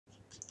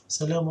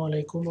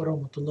Assalamualaikum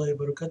warahmatullahi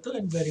wabarakatuh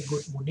and very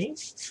good morning.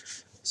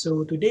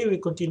 So today we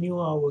continue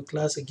our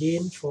class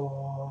again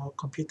for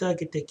Computer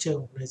Architecture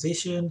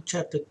Organization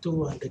Chapter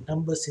 2 on the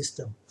number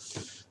system.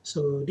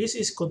 So this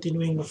is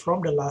continuing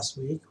from the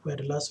last week, where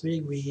the last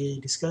week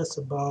we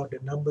discussed about the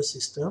number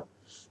system.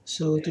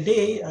 So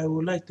today I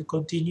would like to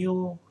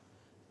continue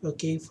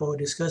for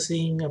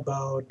discussing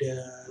about the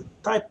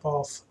type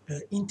of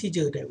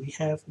integer that we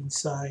have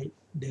inside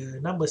the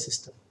number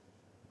system.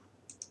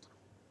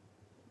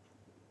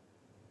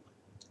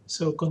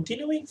 So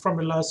continuing from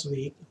the last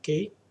week,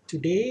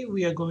 today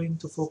we are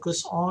going to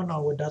focus on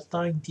our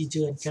data,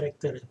 integer, and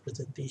character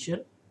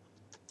representation.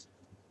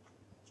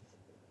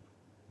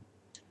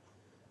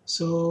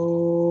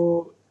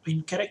 So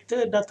in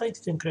data,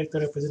 integer, and character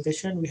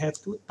representation, we have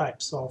two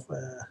types of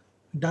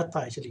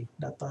data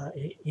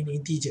in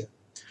integer.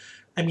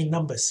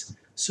 Numbers.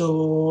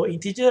 So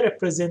integer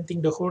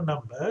representing the whole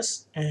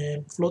numbers,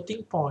 and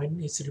floating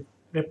point is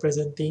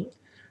representing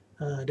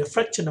the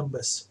fraction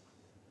numbers.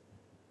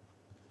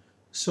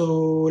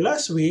 So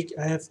last week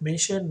I have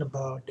mentioned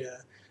about the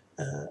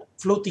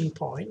floating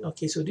point.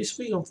 Okay, so this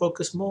week I'll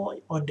focus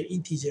more on the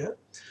integer.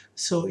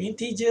 So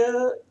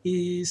integer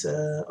is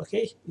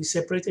is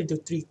separated into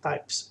three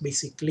types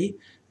basically.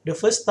 The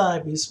first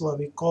type is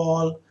what we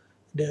call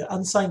the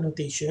unsigned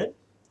notation.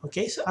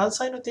 Okay, so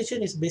unsigned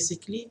notation is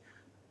basically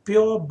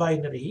pure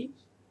binary.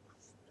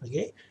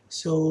 Okay,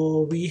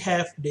 so we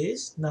have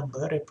this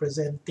number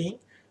representing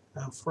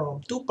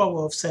from 2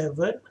 power of 7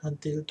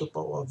 until 2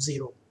 power of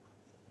 0.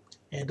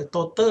 And the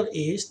total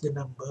is the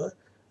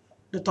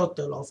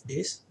total of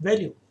this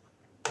value.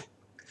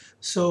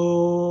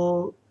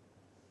 So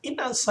in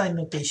unsigned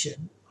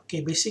notation,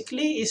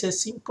 basically it's a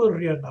simple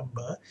real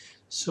number.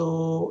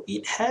 So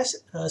it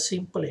has a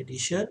simple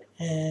addition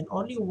and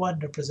only one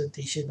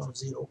representation of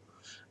 0.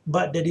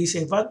 But the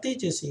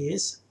disadvantages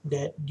is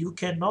that you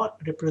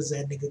cannot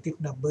represent negative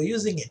number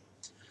using it.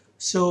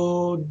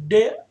 So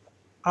there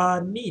are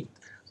need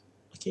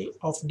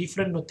of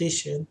different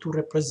notation to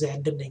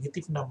represent the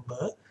negative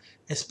number,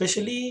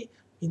 especially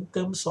in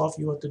terms of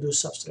you want to do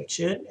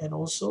subtraction and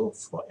also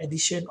for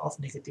addition of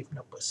negative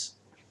numbers.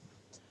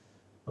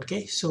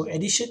 Okay, so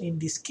addition in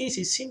this case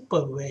is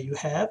simple, where you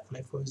have,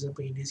 like for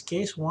example in this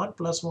case, 1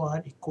 plus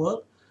 1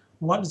 equal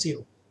 1,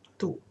 0,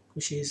 2,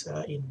 which is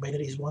in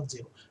binary is 1,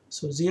 0.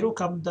 So 0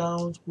 come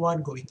down,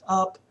 1 going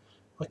up,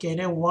 and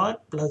then 1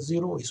 plus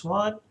 0 is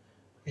 1,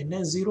 and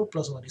then 0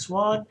 plus 1 is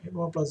 1, and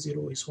 1 plus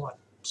 0 is 1.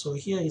 So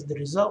here is the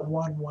result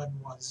 1, 1,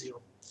 1,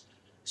 0.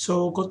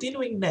 So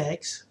continuing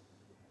next,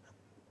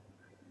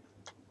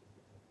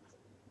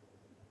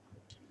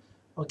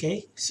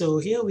 so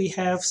here we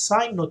have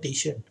sign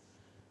notation.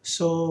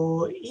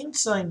 So in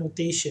sign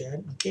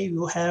notation,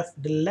 you have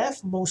the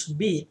leftmost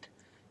bit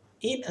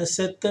in a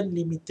certain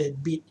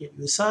limited bit that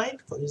you assign.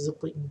 For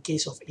example, in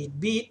case of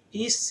 8-bit,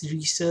 is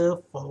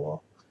reserved for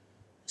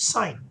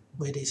sign,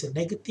 whether it's a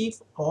negative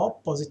or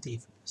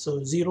positive.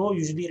 So 0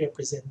 usually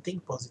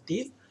representing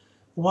positive,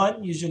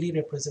 1 usually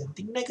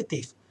representing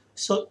negative.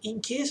 So in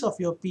case of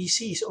your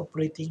PC is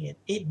operating at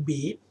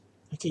 8-bit,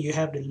 you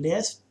have the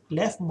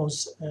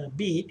leftmost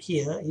bit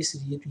here is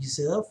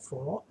reserved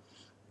for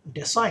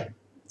the sign.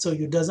 So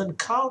you doesn't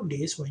count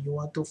this when you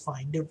want to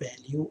find the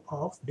value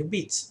of the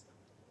bits.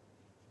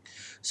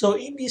 So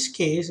in this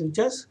case, you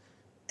just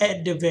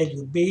add the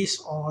value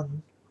based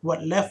on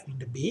what left in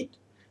the bit,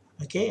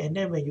 and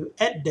then when you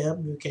add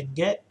them, you can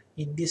get,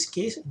 in this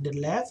case, in the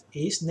left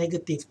is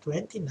negative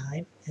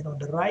 29, and on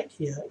the right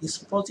here is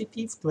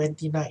positive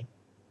 29.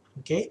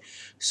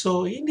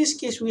 So in this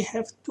case, we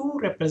have two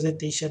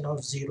representation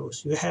of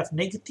zeros. You have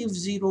negative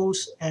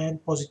zeros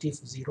and positive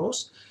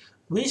zeros,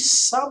 which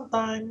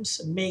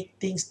sometimes make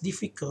things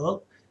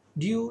difficult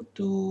due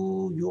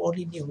to you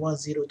only need 1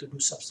 0 to do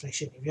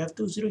subtraction. If you have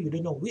 2 0, you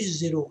don't know which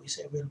 0 is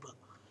available.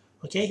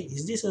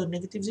 Is this a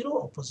negative 0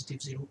 or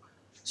positive 0?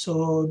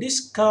 So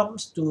this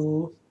comes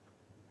to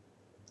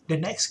the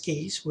next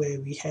case where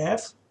we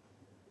have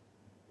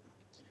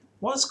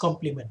 1's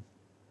complement.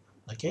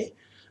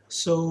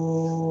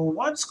 So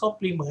 1's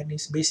complement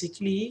is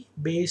basically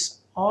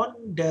based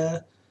on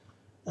the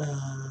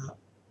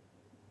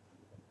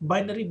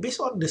binary, based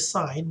on the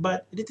sign,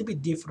 but a little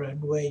bit different,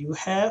 where you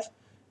have,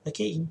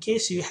 in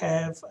case you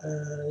have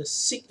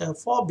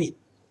 4-bit,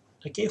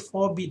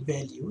 4-bit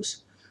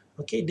values,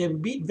 the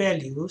bit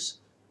values,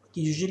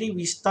 usually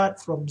we start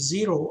from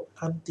 0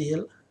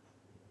 until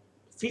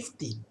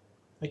 15,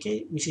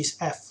 which is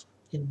F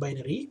in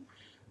binary.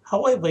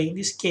 However, in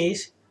this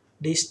case,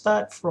 they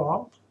start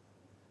from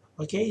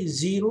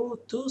 0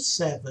 to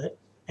 7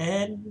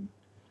 and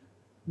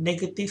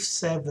negative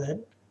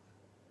 7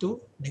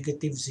 to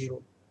negative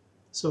 0.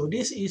 So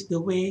this is the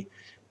way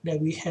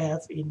that we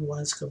have in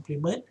 1's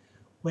complement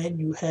when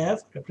you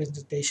have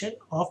representation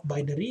of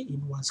binary in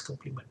 1's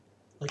complement.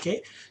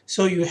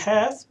 So you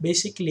have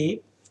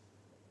basically,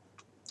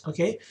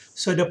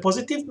 so the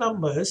positive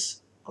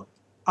numbers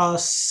are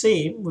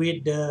same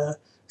with the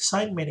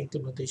sign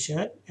magnitude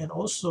notation, and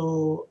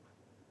also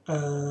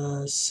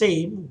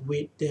same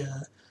with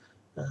the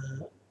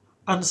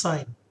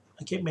unsigned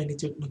okay,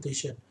 magnitude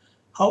notation.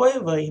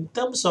 However, in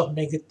terms of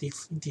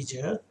negative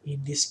integer,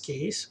 in this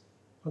case,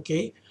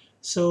 okay,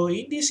 so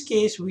in this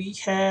case we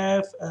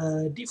have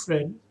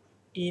different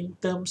in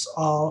terms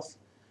of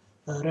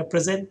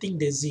representing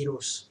the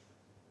zeros,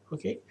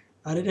 okay.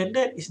 Other than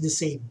that, it's the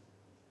same.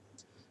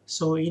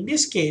 So in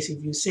this case,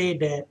 if you say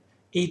that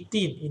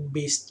 18 in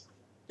base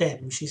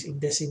 10, which is in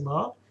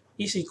decimal,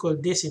 is equal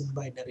this in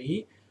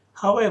binary.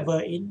 However,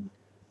 in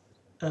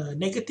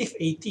negative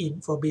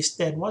 18 for base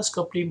 10, one's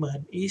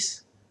complement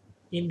is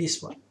in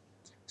this one.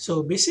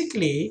 So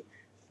basically,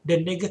 the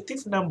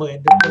negative number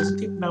and the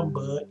positive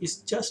number is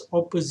just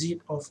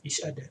opposite of each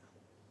other.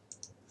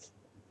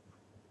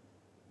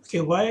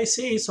 Okay, why I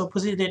say it's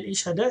opposite than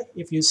each other?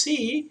 If you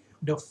see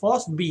the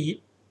fourth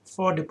bit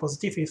for the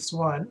positive is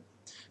 1,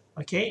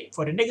 okay,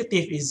 for the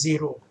negative is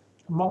 0.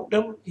 Among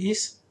them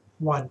is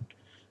 1.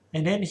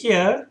 And then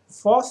here,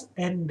 fourth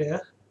and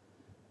the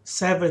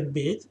seventh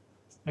bit,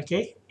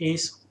 okay,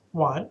 is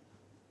 1.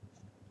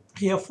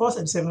 Here, fourth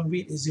and seventh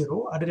bit is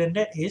 0. Other than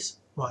that is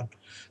 1.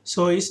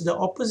 So it's the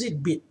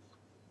opposite bit.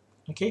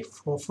 Okay,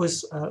 for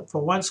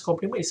one's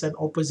complement is an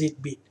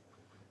opposite bit.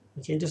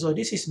 Okay, so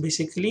this is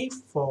basically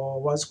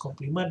for one's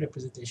complement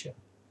representation.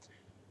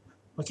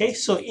 Okay,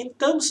 so in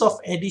terms of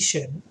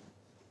addition,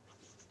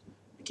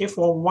 okay,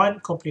 for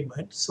one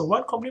complement, so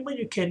one complement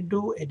you can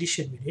do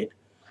addition with it.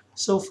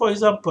 So for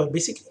example,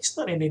 basically it's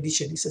not an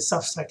addition, it's a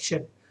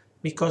subtraction,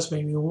 because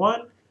when we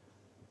want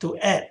to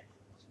add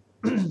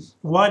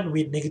 1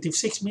 with negative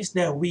 6 means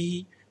that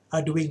we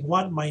are doing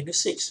 1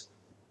 minus 6.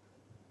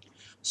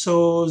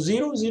 So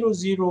 0, 0,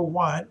 0,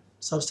 1,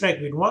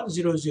 subtract with 1,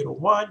 0, 0,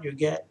 1, you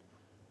get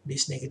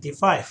this negative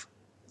 5,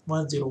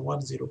 1, 0,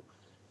 1, 0.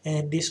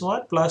 And this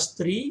one plus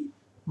 3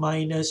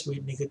 minus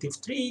with negative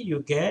 3,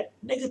 you get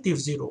negative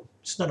 0.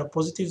 It's not a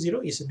positive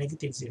 0, it's a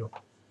negative 0.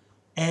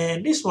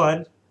 And this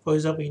one, for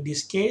example, in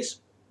this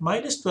case,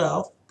 minus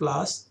 12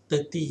 plus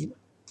 13,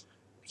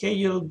 okay,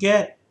 you'll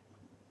get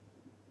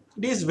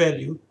this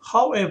value.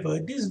 However,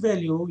 this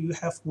value, you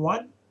have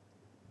 1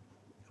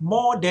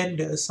 more than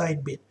the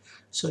assigned bit.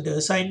 So the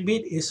assigned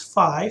bit is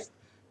 5,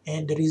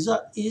 and the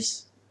result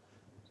is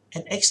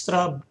an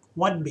extra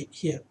 1 bit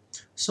here.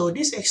 So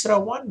this extra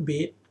 1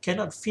 bit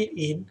cannot fit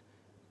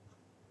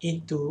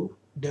into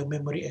the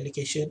memory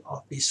allocation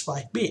of this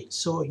 5 bit.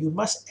 So you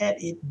must add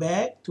it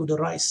back to the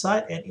right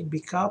side and it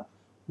become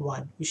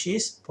 1, which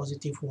is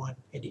positive 1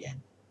 at the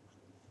end.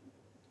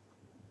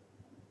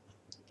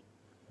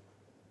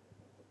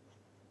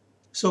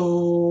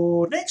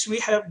 So next we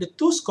have the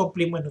 2's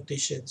complement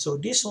notation. So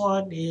this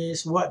one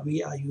is what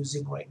we are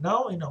using right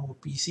now in our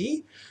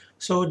PC.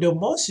 So the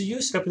most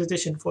used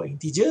representation for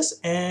integers,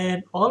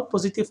 and all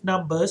positive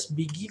numbers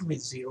begin with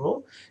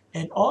 0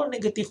 and all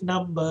negative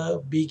number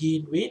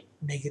begin with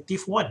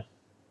negative 1.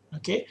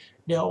 Okay,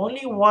 there are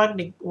only one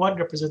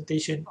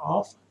representation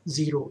of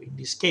 0 in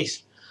this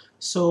case.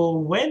 So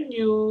when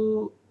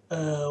you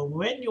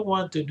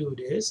want to do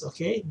this,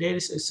 okay, there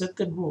is a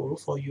certain rule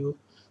for you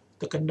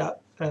to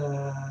conduct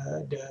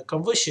the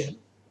conversion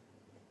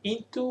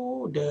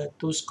into the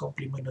 2's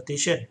complement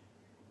notation.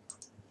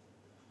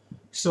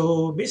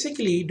 So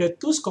basically, the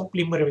 2's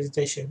complement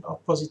representation of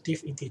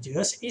positive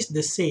integers is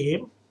the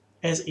same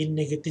as in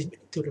negative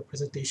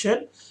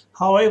representation.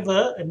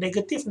 However, a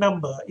negative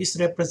number is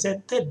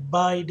represented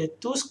by the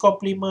 2's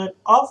complement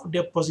of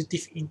the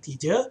positive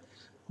integer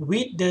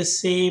with the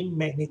same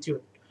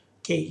magnitude.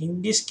 Okay,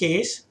 in this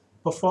case,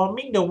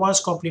 performing the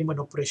 1's complement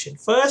operation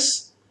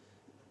first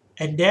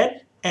and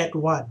then add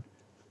 1.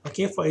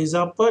 Okay, for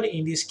example,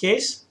 in this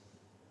case,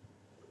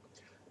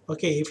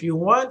 okay, if you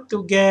want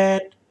to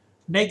get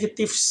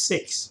negative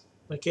 6,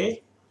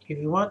 okay, if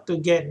you want to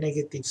get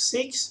negative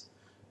 6,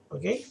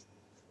 okay,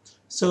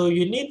 so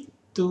you need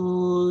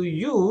to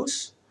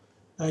use,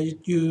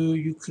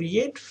 you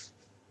create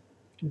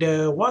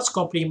the 1's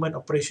complement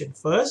operation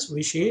first,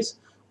 which is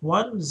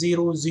 1,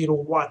 0, 0,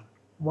 1,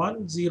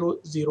 1, 0,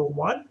 0,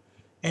 1,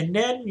 and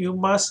then you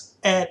must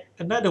add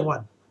another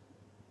one.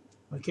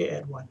 Okay,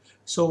 add 1.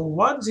 So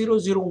 1, 0,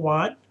 0,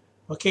 1,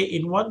 okay,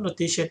 in one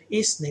notation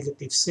is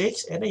negative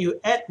 6, and then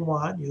you add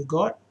 1, you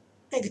got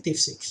negative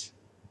 6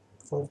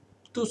 for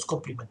 2's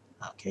complement.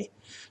 Okay,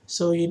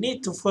 so you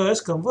need to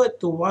first convert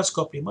to 1's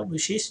complement,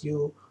 which is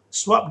you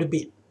swap the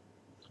bit.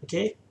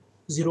 Okay,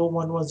 0,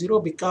 1, 1, 0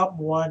 become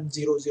 1,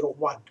 0, 0,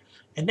 1,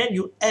 and then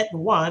you add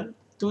 1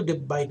 to the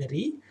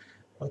binary.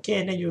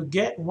 Okay, and then you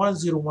get 1,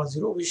 0, 1,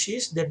 0, which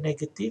is the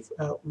negative,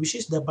 which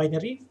is the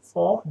binary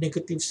for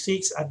negative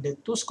 6 under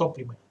 2's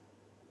complement.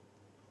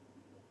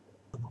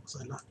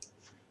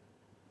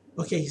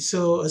 Okay,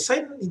 so a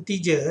signed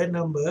integer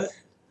number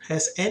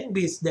has n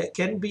bits that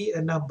can be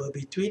a number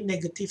between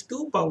negative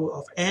 2 power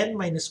of n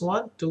minus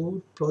 1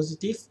 to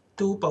positive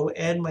 2 power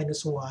n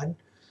minus 1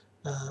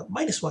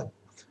 minus 1.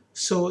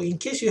 So in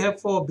case you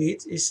have 4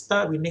 bits, it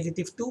starts with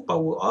negative 2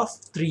 power of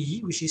 3,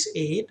 which is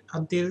 8,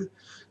 until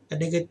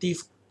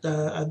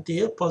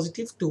until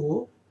positive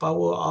 2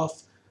 power of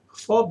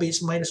 4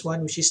 bits minus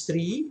 1, which is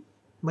 3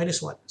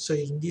 minus 1. So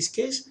in this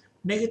case,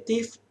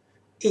 negative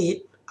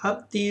 8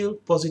 until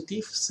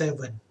positive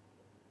 7.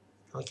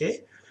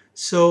 Okay,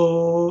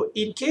 so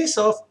in case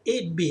of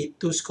 8-bit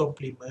 2's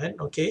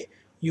complement, okay,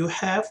 you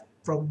have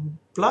from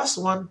plus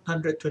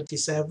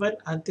 127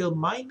 until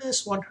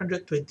minus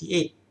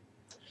 128,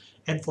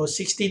 and for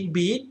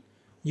 16-bit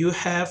you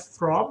have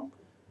from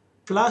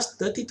plus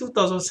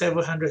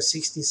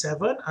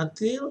 32,767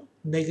 until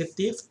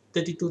negative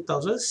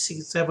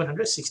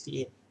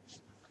 32,768.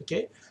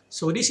 Okay,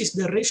 so this is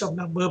the range of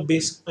number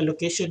based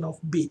allocation of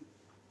bit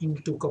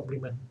into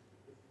complement.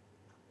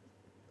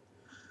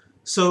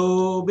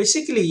 So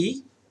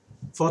basically,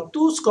 for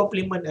 2's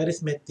complement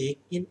arithmetic,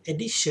 in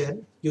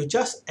addition, you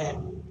just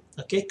add.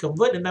 Okay,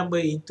 convert the number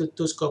into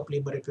 2's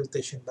complement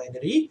representation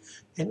binary,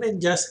 and then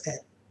just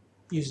add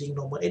using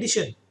normal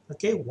addition.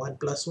 Okay, 1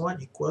 plus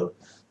 1 equal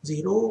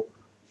 0,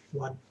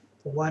 1.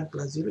 1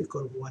 plus 0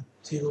 equal 1.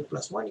 0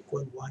 plus 1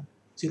 equal 1.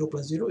 0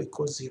 plus 0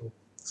 equals 0.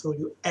 So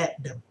you add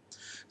them.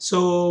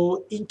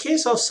 So in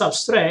case of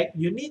subtract,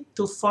 you need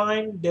to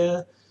find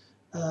the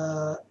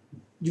uh,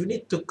 you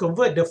need to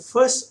convert the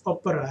first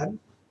operand,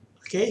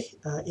 okay,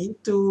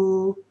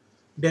 into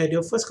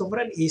the first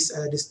operand is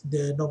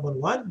the normal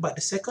one, but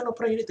the second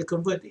operand you need to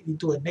convert it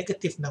into a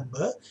negative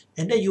number,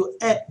 and then you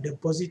add the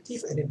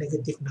positive and the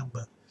negative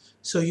number.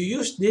 So you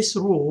use this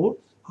rule,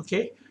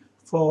 okay,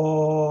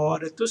 for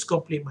the 2's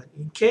complement.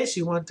 In case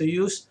you want to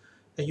use,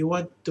 you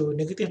want to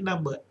negative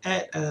number,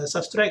 add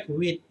subtract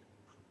with,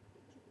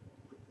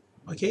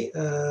 okay,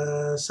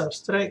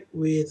 subtract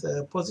with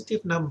a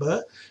positive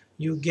number,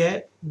 you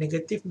get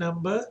negative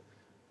number,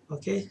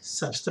 okay,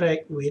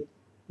 subtract with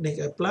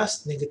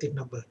plus negative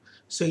number.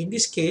 So in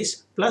this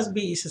case, plus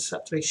b is a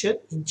subtraction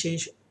in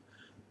change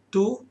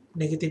to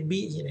negative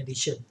b in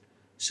addition.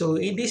 So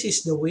this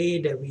is the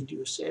way that we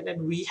do. And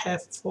then we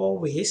have 4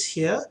 ways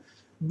here.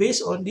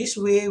 Based on this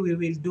way, we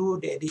will do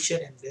the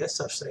addition and the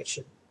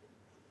subtraction.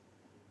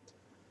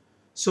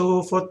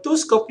 So for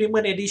 2's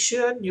complement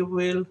addition, you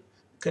will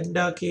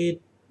conduct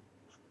it,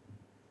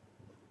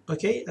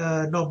 okay,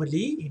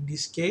 normally in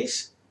this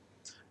case.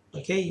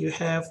 Okay, you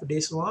have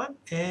this one,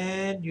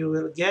 and you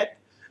will get,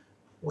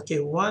 okay,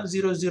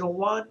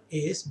 1001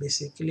 is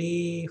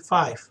basically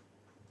 5.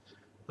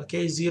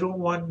 Okay,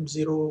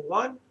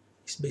 0101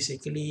 is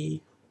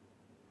basically,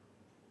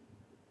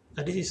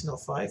 this is not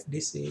 5,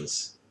 this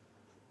is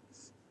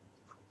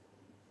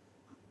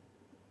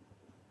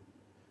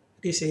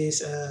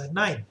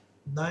 9.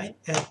 9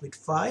 add with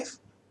 5,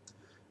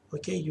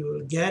 okay, you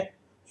will get,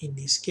 in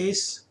this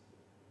case,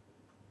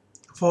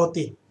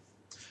 14.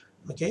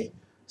 Okay,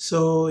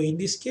 so in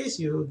this case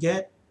you will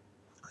get,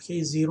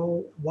 okay,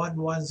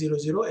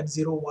 01100 and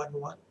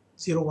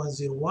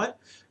 0101.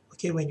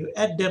 Okay, when you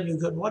add them, you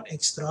get 1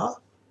 extra.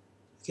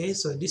 Okay,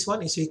 so this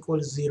one is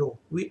equal 0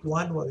 with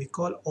 1, what we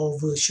call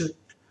overshoot.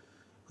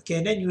 Okay,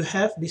 and then you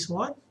have this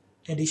one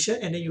addition,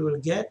 and then you will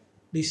get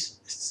this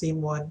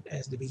same one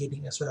as the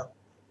beginning as well.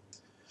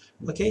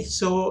 Okay,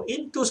 so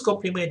in 2's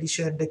complement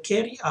addition, the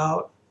carry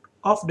out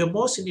of the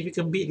most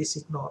significant bit is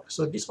ignored.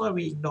 So this one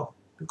we ignore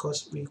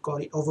because we call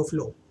it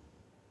overflow.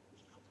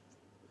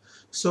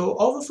 So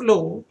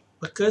overflow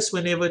occurs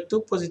whenever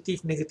 2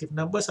 positive negative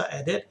numbers are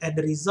added and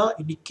the result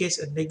indicates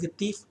a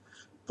negative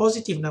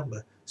positive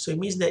number. So it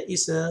means that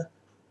it's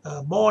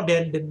more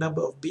than the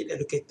number of bits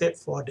allocated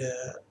for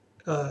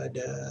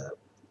the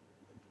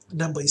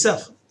number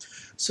itself.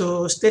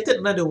 So stated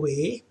another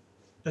way,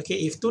 okay,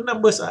 if 2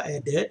 numbers are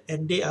added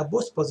and they are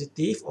both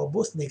positive or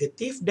both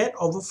negative, then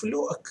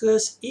overflow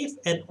occurs if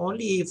and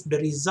only if the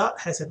result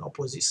has an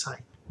opposite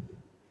sign.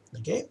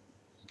 Okay.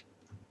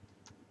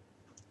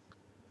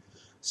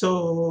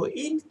 So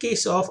in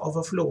case of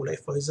overflow,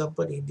 like for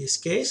example in this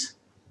case,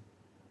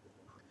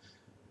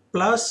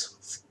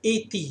 plus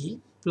 80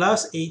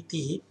 plus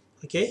 80,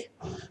 okay,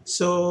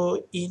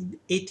 so in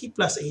 80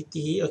 plus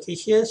 80, okay,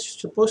 here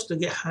supposed to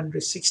get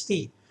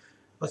 160,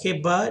 okay,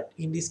 but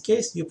in this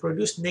case you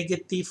produce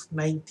negative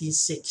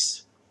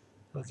 96,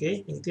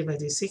 okay, negative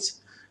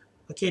 96,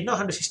 okay, not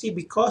 160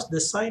 because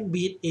the sign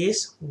bit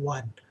is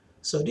 1.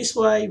 So this is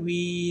why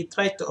we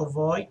try to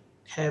avoid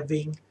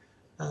having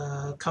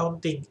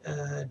counting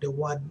the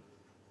one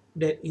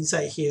that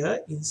inside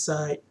here,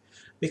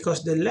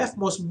 because the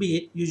leftmost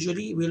bit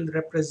usually will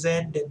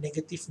represent the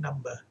negative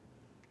number.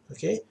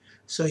 Okay,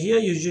 so here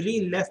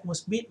usually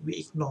leftmost bit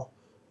we ignore.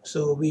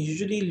 So we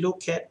usually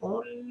look at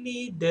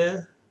only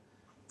the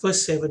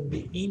first 7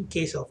 bit in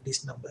case of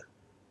this number.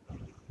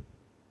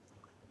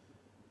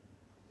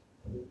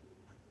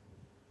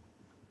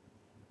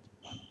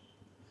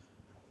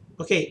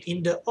 Okay,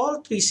 in the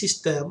all 3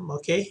 system,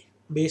 okay,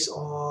 based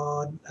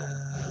on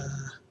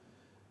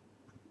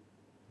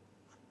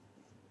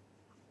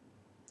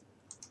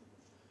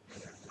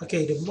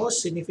okay, the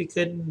most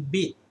significant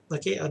bit,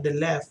 okay, on the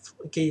left,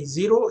 okay,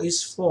 0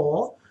 is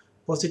for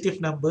positive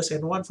numbers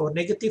and 1 for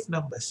negative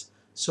numbers.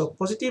 So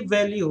positive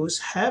values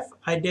have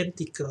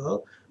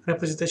identical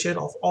representation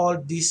of all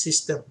these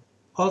system,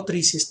 all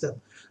 3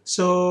 system.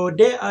 So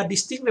there are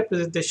distinct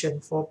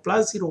representation for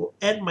plus 0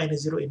 and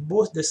minus 0 in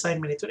both the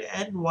sign magnitude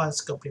and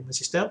 1's complement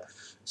system.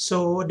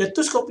 So the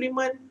 2's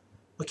complement,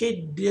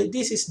 okay,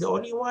 this is the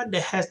only one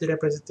that has the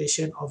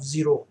representation of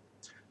 0.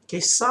 Okay,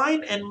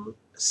 sign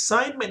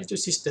magnitude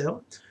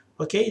system,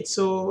 okay,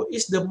 so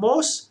it's the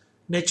most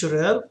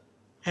natural,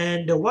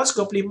 and the ones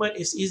complement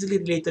is easily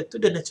related to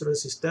the natural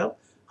system.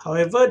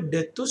 However,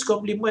 the two's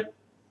complement,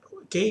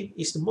 okay,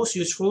 is the most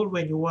useful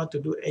when you want to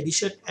do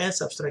addition and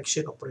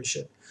subtraction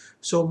operation.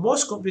 So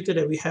most computer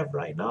that we have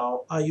right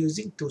now are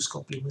using two's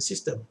complement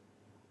system.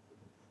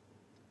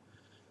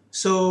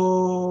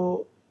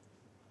 So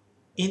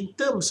in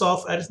terms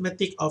of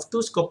arithmetic of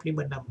two's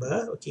complement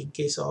number, okay, in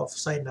case of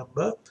sign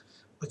number,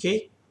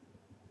 okay,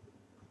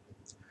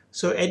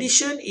 so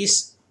addition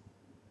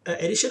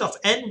of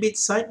n-bit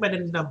signed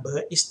binary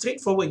number is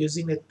straightforward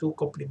using the two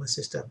complement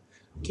system.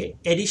 Okay,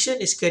 addition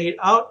is carried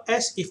out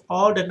as if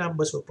all the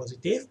numbers were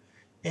positive,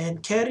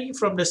 and carry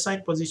from the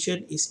sign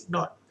position is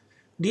ignored.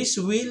 This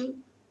will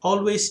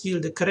always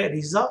yield the correct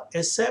result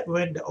except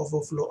when the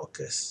overflow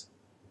occurs.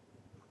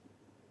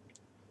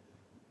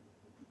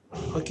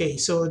 Okay,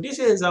 so this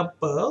is an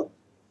example,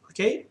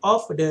 okay,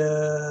 of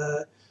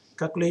the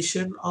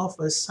calculation of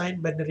a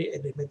signed binary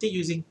arithmetic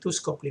using two's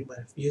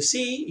complement. You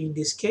see, in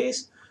this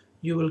case,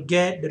 you will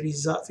get the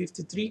result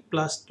 53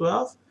 plus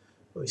 12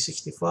 is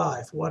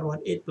 65.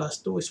 118 plus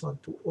 2 is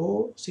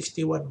 120.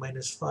 61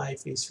 minus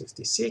 5 is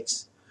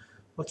 56.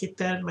 Okay,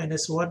 10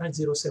 minus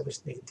 107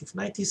 is negative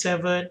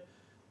 97.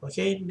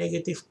 Okay,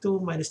 negative 2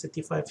 minus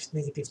 35 is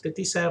negative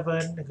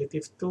 37.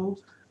 Negative 2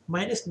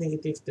 minus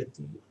negative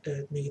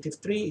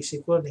 3 is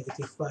equal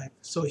negative 5.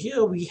 So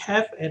here we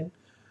have an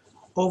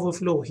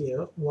overflow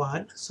here,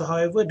 1. So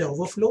however, the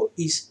overflow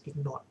is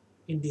ignored.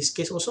 In this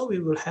case also, we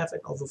will have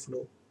an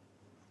overflow.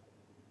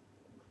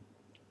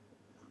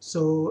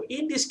 So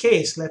in this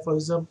case, like for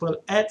example,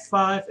 add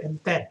 5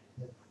 and 10.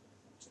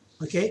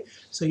 Okay,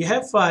 so you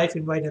have 5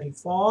 in binary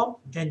form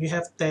and you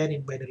have 10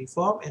 in binary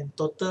form, and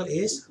total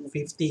is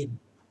 15.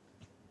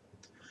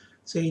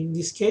 So in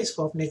this case,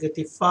 for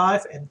negative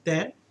 5 and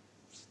 10,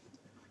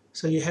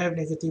 so you have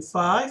negative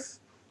 5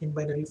 in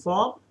binary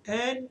form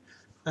and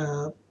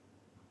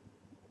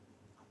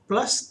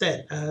plus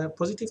 10,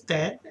 positive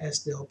 10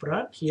 as the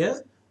operand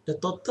here. The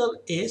total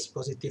is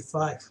positive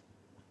 5.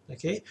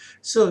 Okay,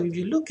 so if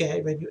you look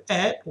at when you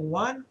add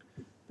 1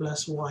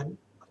 plus 1,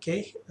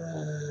 okay,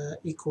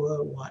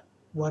 equal 1.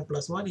 1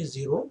 plus 1 is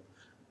 0,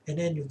 and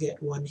then you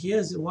get 1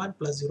 here, 1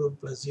 plus 0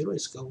 plus 0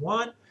 is equal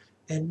 1,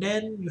 and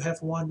then you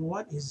have 1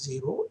 1 is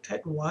 0,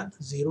 add 1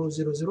 0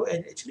 0 0,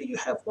 and actually you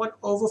have one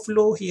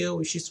overflow here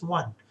which is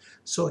 1.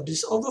 So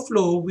this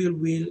overflow will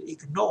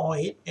ignore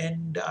it,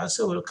 and the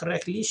answer will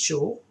correctly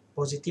show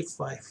positive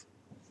 5.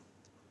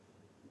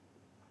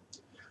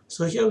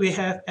 So here we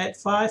have add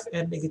 5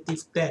 and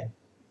negative 10.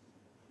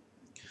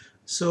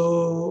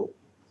 So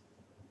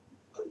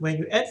when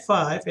you add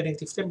 5 and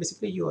negative 10,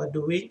 basically you are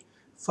doing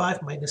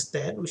 5 minus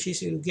 10, which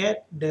is you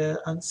get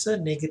the answer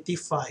negative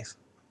 5.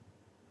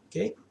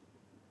 Okay.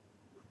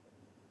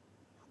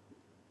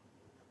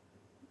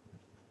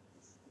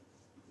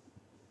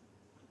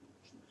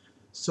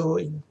 So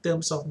in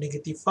terms of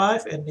negative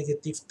 5 and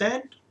negative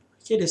 10,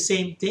 okay, the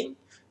same thing.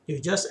 You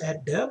just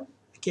add them.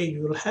 Okay,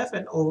 you will have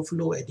an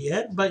overflow at the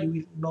end, but you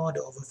will ignore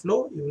the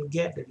overflow. You will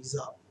get the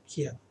result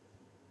here.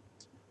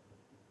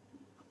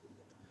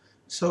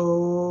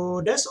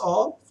 So that's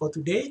all for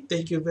today.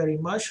 Thank you very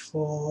much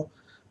for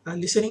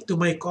listening to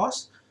my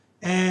course,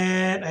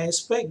 and I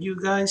expect you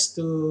guys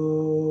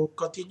to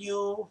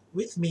continue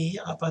with me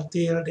up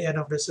until the end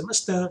of the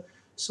semester.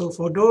 So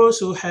for those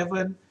who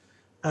haven't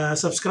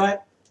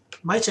subscribed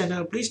my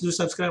channel, please do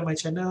subscribe my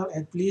channel,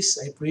 and please,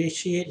 I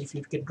appreciate if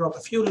you can drop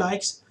a few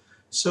likes.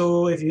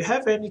 So if you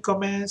have any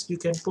comments, you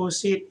can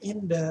post it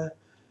in the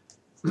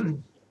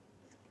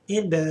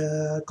in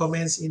the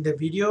comments in the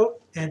video.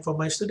 And for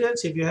my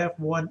students, if you have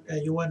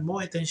you want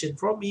more attention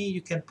from me, you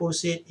can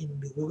post it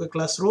in the Google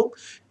Classroom,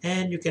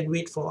 and you can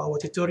wait for our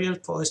tutorial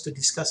for us to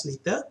discuss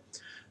later.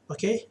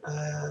 Okay,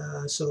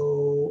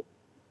 so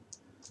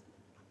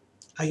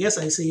I guess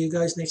I see you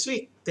guys next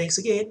week. Thanks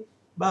again.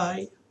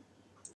 Bye.